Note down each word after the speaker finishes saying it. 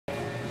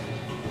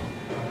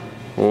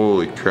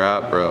Holy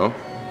crap, bro.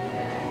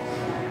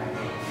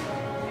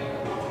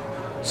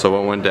 So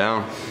what went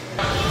down?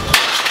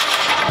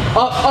 Up,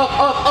 up,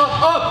 up,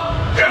 up,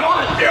 up! Come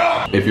on,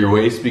 yeah! If your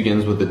waist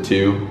begins with a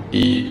 2,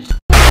 eat.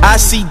 I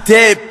see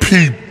dead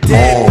people.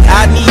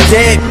 I need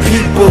dead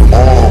people.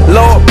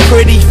 Lord,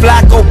 pretty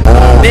Flacco.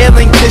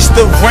 Nailing kiss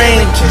the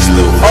rain.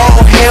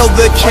 All hail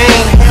the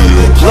king.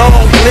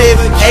 Long live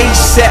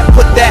ASAP.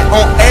 Put that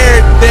on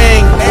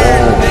everything.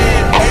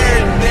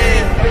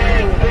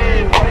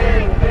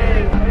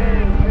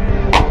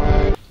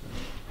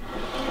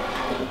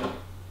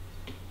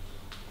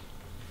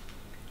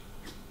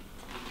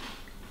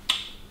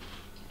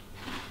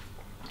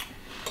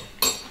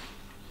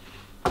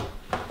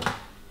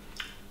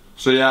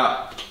 So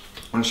yeah,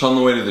 I'm just on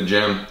the way to the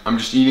gym. I'm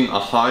just eating a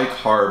high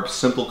carb,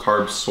 simple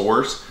carb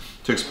source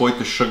to exploit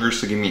the sugars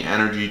to give me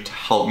energy to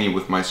help me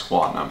with my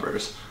squat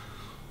numbers.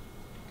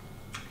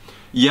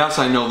 Yes,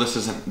 I know this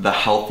isn't the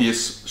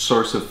healthiest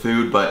source of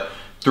food, but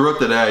throughout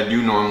the day I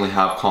do normally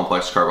have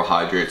complex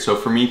carbohydrates. So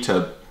for me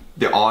to,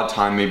 the odd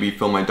time, maybe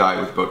fill my diet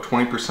with about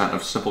 20%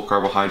 of simple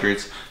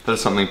carbohydrates, that is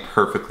something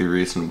perfectly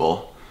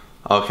reasonable.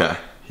 Okay,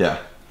 yeah,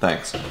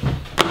 thanks.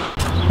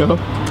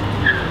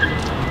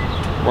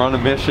 We're on a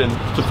mission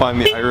to find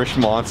the Irish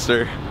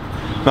monster.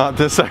 Not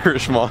this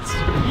Irish monster.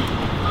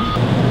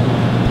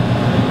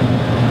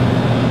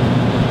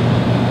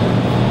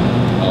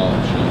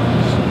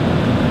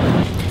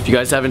 If you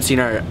guys haven't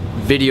seen our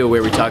video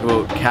where we talk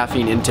about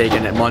caffeine intake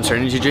and Monster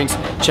energy drinks,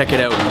 check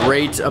it out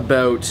right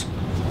about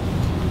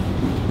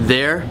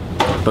there.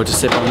 About to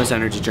sip on this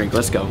energy drink.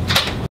 Let's go.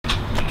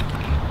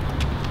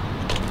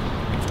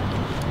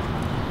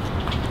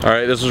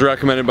 Alright, this was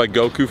recommended by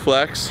Goku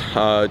Flex,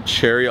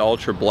 Cherry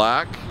Ultra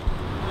Black.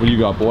 What do you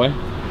got, boy?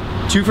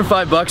 2 for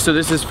 $5, so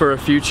this is for a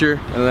future,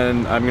 and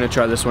then I'm gonna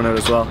try this one out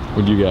as well.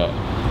 What do you got?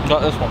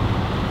 Got this one.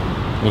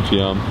 Looks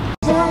yum.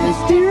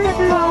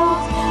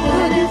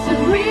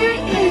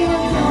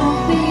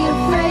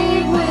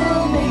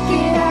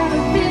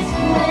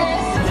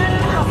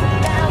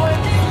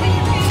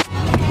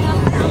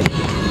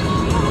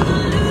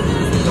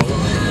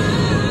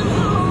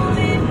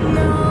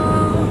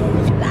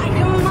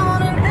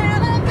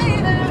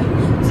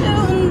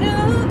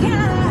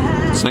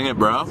 Sing it,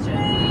 bro.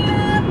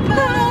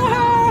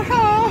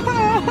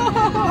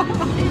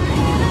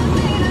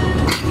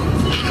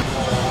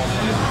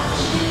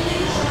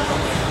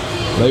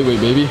 Lightweight,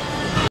 baby.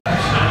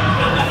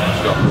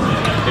 Let's go.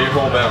 Get your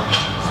whole down.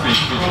 Speed,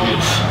 speed,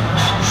 speed.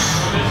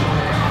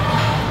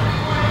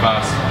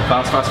 Fast.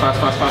 Fast, fast, fast,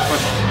 fast, fast,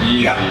 fast.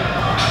 Easy. Yeah.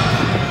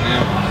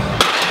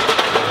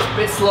 A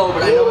bit slow,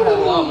 but I know I have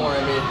a lot more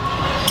in me.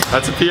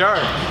 That's a PR.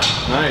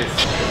 Nice.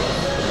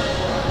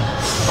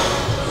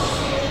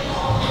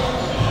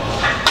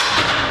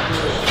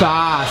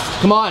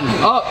 Fast. Come on,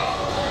 up.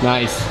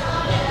 Nice.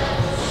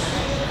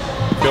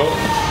 Go.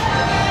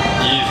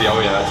 Easy. Oh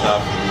yeah, that's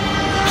tough.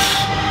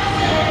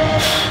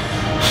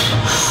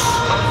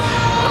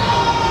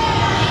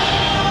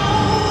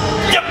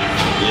 Yep.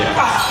 Yeah.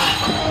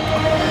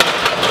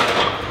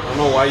 I don't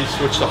know why you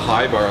switched to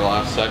high bar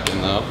last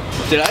second though.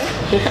 Did I?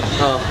 Yeah.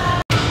 Oh.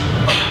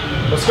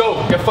 Let's go.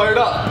 Get fired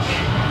up.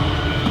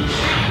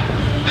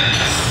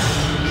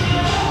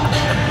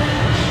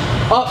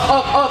 Up,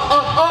 up, up,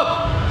 up,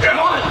 up. Come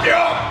on,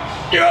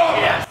 yeah, yeah.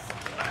 Yes.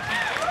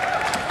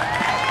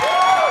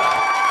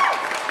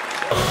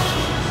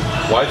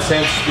 Wide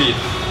stance speed.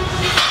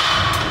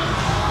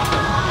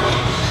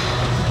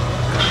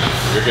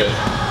 You're good.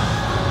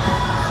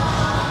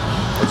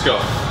 Let's go.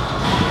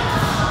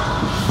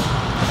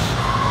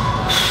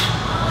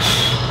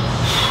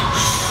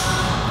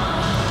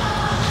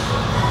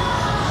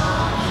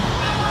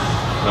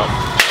 No.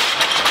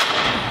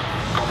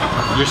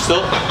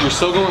 You're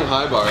still going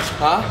high bar.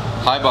 Huh?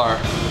 High bar.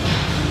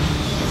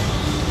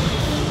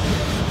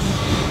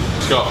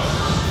 Let's go.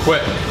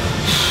 Quick.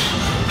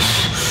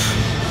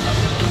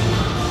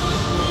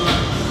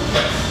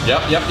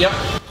 Yep, yep, yep.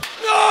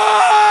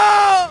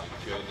 No!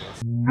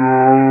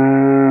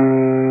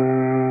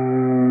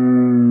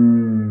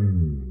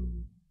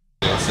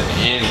 It's an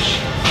inch.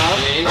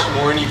 An inch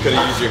more and you could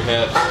have used your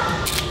hips.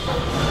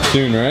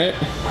 Soon, right?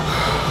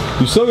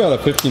 You still got a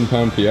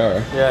 15-pound PR.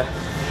 Yeah.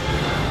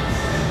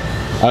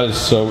 That is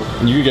so.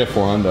 You could get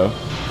 400.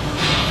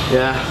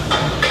 Yeah.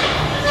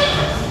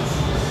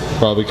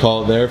 Probably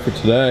call it there for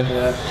today.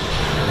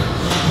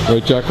 Yeah.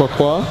 Right, Jack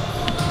Waqua?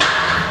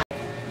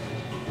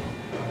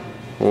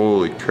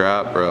 Holy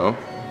crap, bro.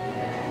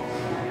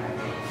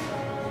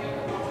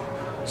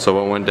 So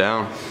what went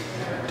down?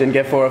 Didn't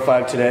get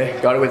 405 today.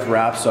 Got it with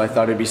wraps, so I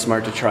thought it'd be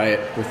smart to try it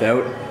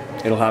without.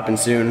 It'll happen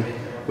soon.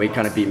 Weight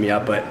kind of beat me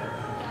up, but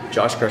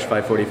Josh crushed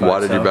 545. Why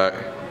did your back?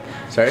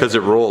 Sorry? Because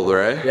it rolled,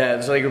 right? Yeah,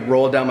 it's like it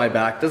rolled down my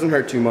back. Doesn't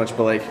hurt too much,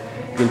 but like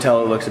you can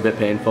tell it looks a bit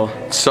painful.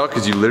 It sucked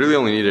because you literally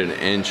only needed an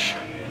inch.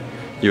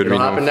 You would have It'll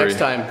been home happen free. next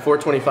time.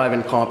 425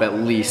 in comp at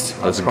least.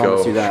 Let's I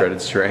promise go. you that.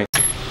 Shredded strength.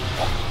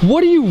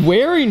 What are you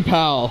wearing,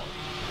 pal?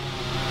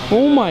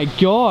 Oh my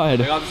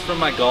god. I got this from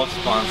my golf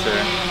sponsor.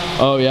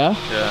 Oh yeah?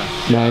 Yeah.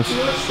 Nice.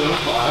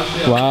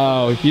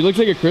 Wow, he looks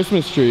like a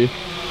Christmas tree.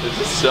 Is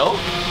this silk?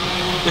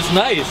 It's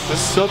nice. This is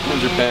silk from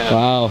Japan.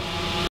 Wow.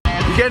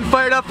 You getting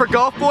fired up for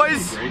golf,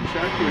 boys? Great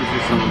check, or is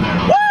there someone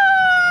there?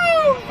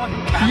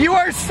 Woo! You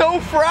are so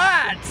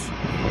frat!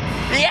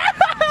 Yeah!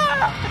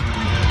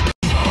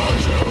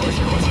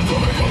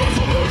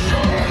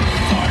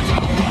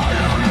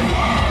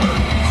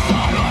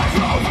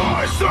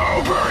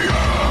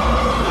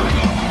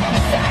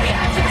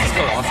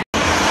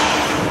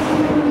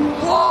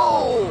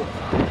 Whoa!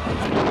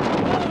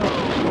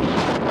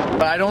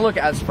 But I don't look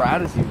as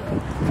frat as you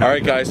though.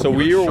 Alright guys, so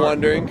we were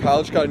wondering,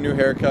 Kyle's got a new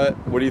haircut.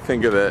 What do you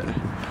think of it?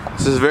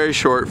 This is very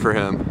short for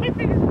him.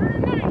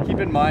 Keep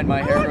in mind,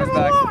 my hair grows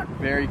back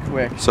very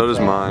quick. So does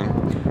mine.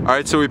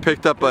 Alright, so we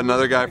picked up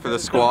another guy for the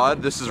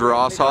squad. This is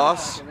Ross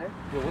Haas.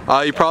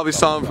 You probably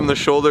saw him from the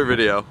shoulder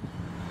video.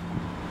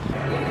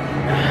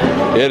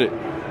 Hit it.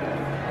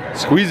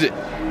 Squeeze it.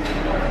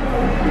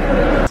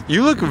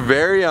 You look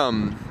very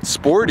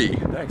sporty.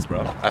 Thanks,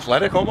 bro.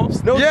 Athletic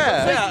almost? No,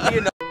 yeah.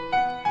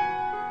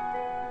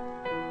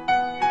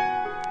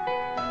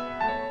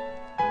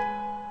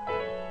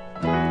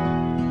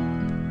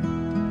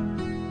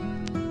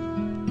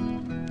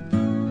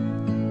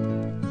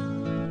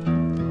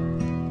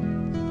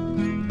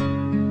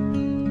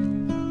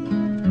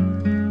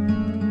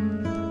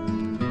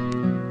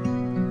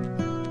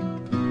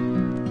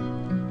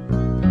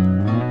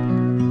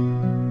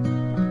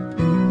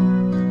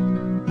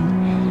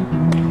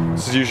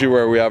 This is usually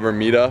where we have our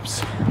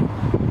meetups,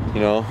 you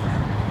know.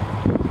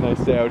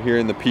 Nice day out here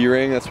in the P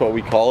ring, that's what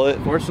we call it.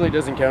 Fortunately, it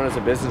doesn't count as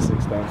a business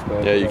expense,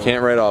 but Yeah, you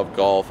can't write off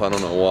golf, I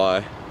don't know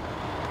why.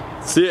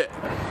 See it.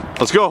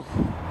 Let's go.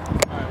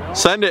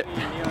 Send it.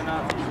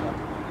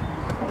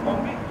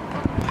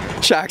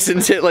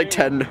 Jackson's hit like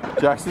 10.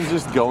 Jackson's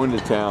just going to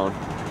town.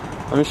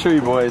 Let me show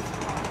you boys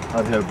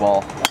how to hit a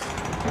ball.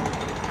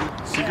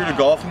 Secret of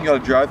golfing, you gotta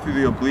drive through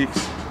the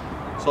obliques.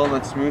 So on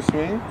that smooth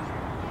swing,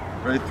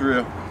 right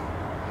through.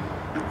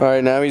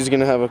 Alright, now he's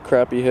gonna have a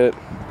crappy hit.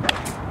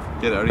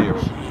 Get out of here.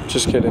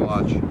 Just kidding.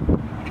 Watch.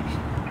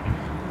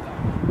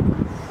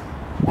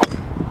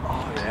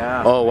 Oh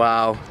yeah. Oh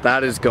wow,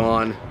 that is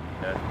gone.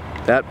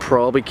 That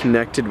probably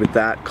connected with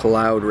that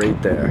cloud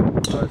right there.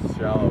 That's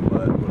shallow,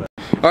 but whatever.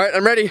 Alright,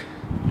 I'm ready.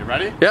 You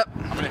ready? Yep.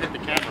 I'm gonna hit the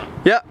camera.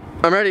 Yep,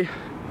 I'm ready.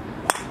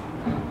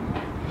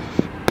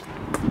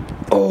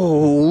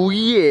 Oh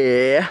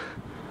yeah.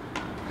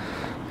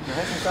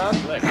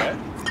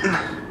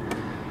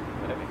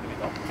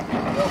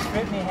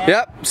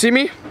 Yep, see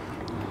me?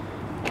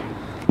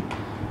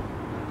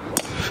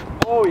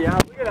 Oh yeah,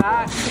 look at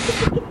that.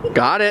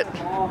 Got it.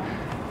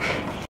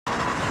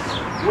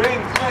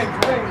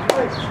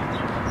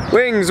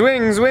 Wings. Wings,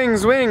 wings,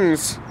 wings,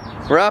 wings.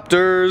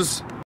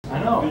 Raptors.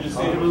 I know. Did you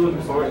see him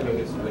looking forward to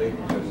this?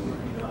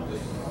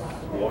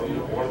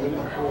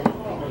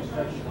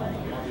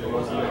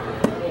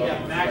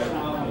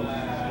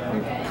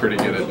 I'm pretty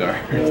good at darts.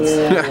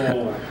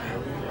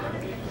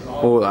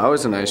 Oh, that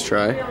was a nice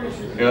try.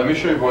 Here, let me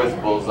show you boys the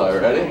bullseye.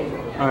 Ready?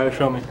 Alright,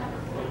 show me.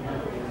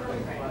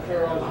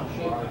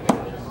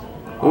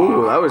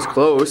 Ooh, that was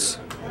close.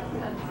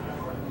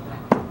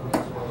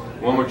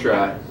 One more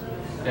try.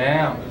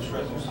 Damn.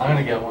 I'm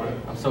gonna get one.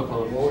 I'm so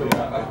close. Oh,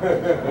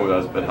 that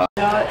was a bit high.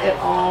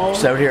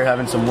 Just out here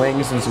having some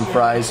wings and some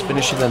fries,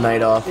 finishing the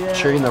night off,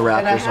 cheering the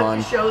Raptors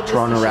on.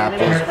 Toronto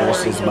Raptors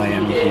versus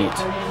Miami Heat.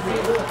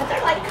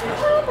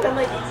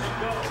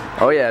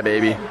 Oh yeah,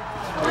 baby.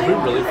 It'd be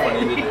really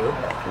funny to do.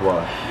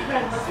 What?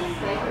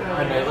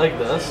 A night like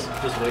this,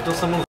 just wait till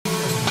someone.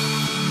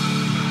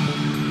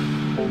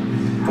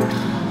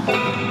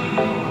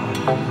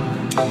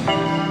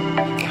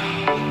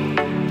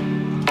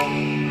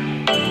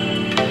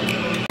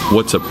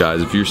 What's up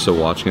guys, if you're still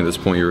watching at this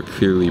point, you're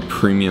clearly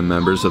premium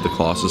members of the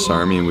Colossus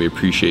Army and we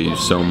appreciate you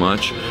so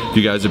much. If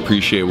you guys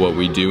appreciate what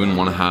we do and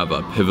want to have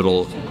a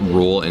pivotal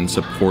role in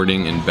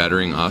supporting and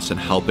bettering us and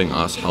helping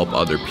us help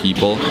other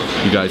people,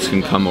 you guys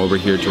can come over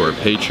here to our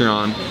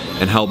Patreon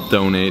and help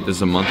donate.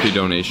 There's a monthly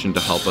donation to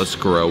help us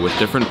grow with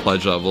different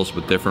pledge levels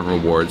with different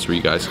rewards where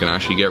you guys can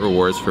actually get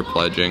rewards for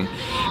pledging.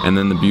 And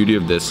then the beauty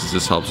of this is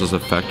this helps us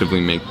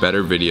effectively make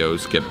better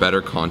videos, get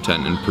better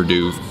content, and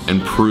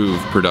improve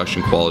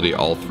production quality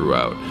all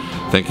throughout.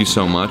 Thank you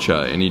so much.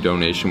 Any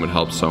donation would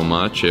help so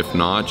much. If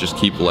not, just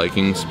keep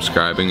liking,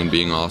 subscribing, and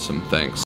being awesome. Thanks.